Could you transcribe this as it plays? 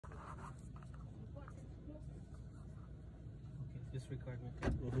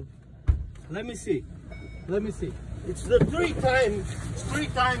recording. Let me see. Let me see. It's the three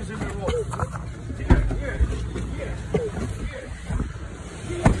times in a row. Here.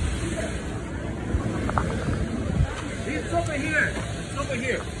 It's over here. It's over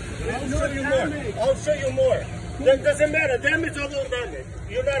here. I'll show you more. That doesn't matter. Damage or no damage.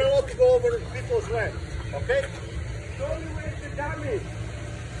 You're not allowed to go over people's land. Okay? Show me where's the damage.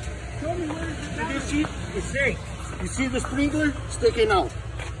 Show me where's the damage. You see the sink? You see the sprinkler sticking out?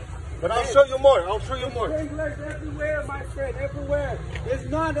 But I'll show you more. I'll show you more. Sprinklers everywhere, my friend. Everywhere. There's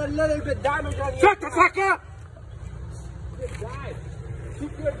not a little bit damage on your Shut the fuck up! Good guy.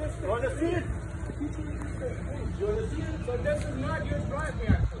 Keep your distance. You want to see it? Keep your distance, please. You want to see it? So this is not your driveway,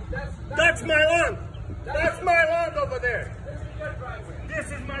 actually. That's my lawn. That's my lawn over there. This is your driveway. This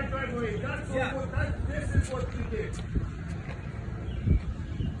is my driveway. This is what you did.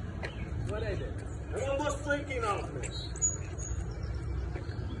 What I did? I'm almost freaking out, man.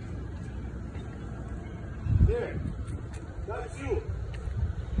 There. That's you.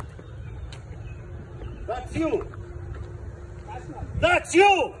 That's you. That's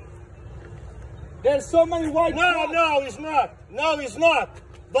you. There's so many white spots. No, it's not. No, it's not.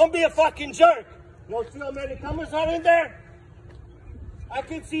 Don't be a fucking jerk. You see how many cameras are in there? I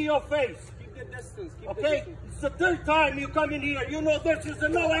can see your face. Keep the distance. Keep the Okay? distance. It's the third time you come in here. You know this is a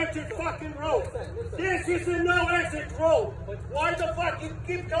no-exit fucking road. Listen. This is a no-exit road. Why the fuck you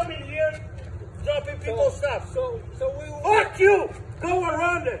keep coming here, dropping people's stuff? So we Fuck you! Go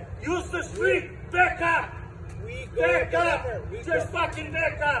around it. Use the street. Back up. Back up. Just fucking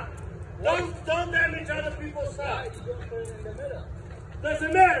back up. Don't damage other people's stuff.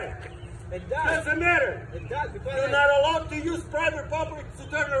 Doesn't matter. It does. Doesn't matter. It does because You're not allowed to use private property to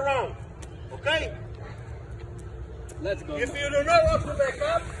turn around. Okay? Let's go. If you don't know how to back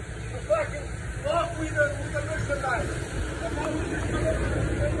up, you fucking walk with the mission line. Come on with the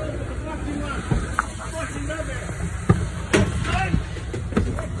fucking line. Fucking down there.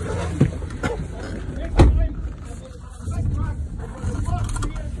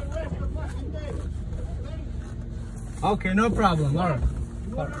 Okay, no problem. All right.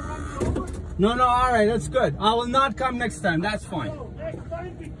 No, all right, that's good. I will not come next time. That's fine. So, next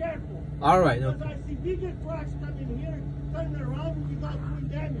time be careful. All right. Because Okay. I see bigger trucks coming here, turning around without doing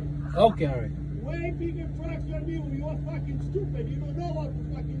damage. Okay, all right. Way bigger trucks than you. You're fucking stupid. You don't know how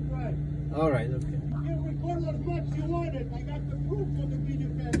to fucking drive. All right. Okay. You can record as much as you wanted. I got the proof for the video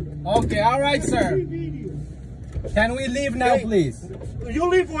camera. Okay. All right, Free sir. video. Can we leave now, Hey. please? You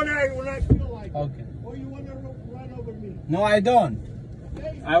leave when I feel like it. Okay. Or you want to run over me. No, I don't.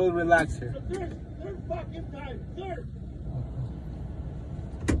 Okay? I will relax here. The third fucking time. Third.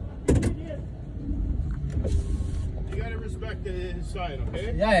 Fucking idiot. You gotta respect his side,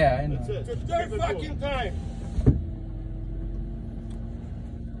 okay? Yeah, I know. That's it. The third fucking time.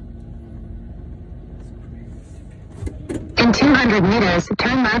 In 200 meters,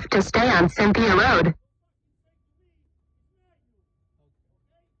 turn left to stay on Cynthia Road.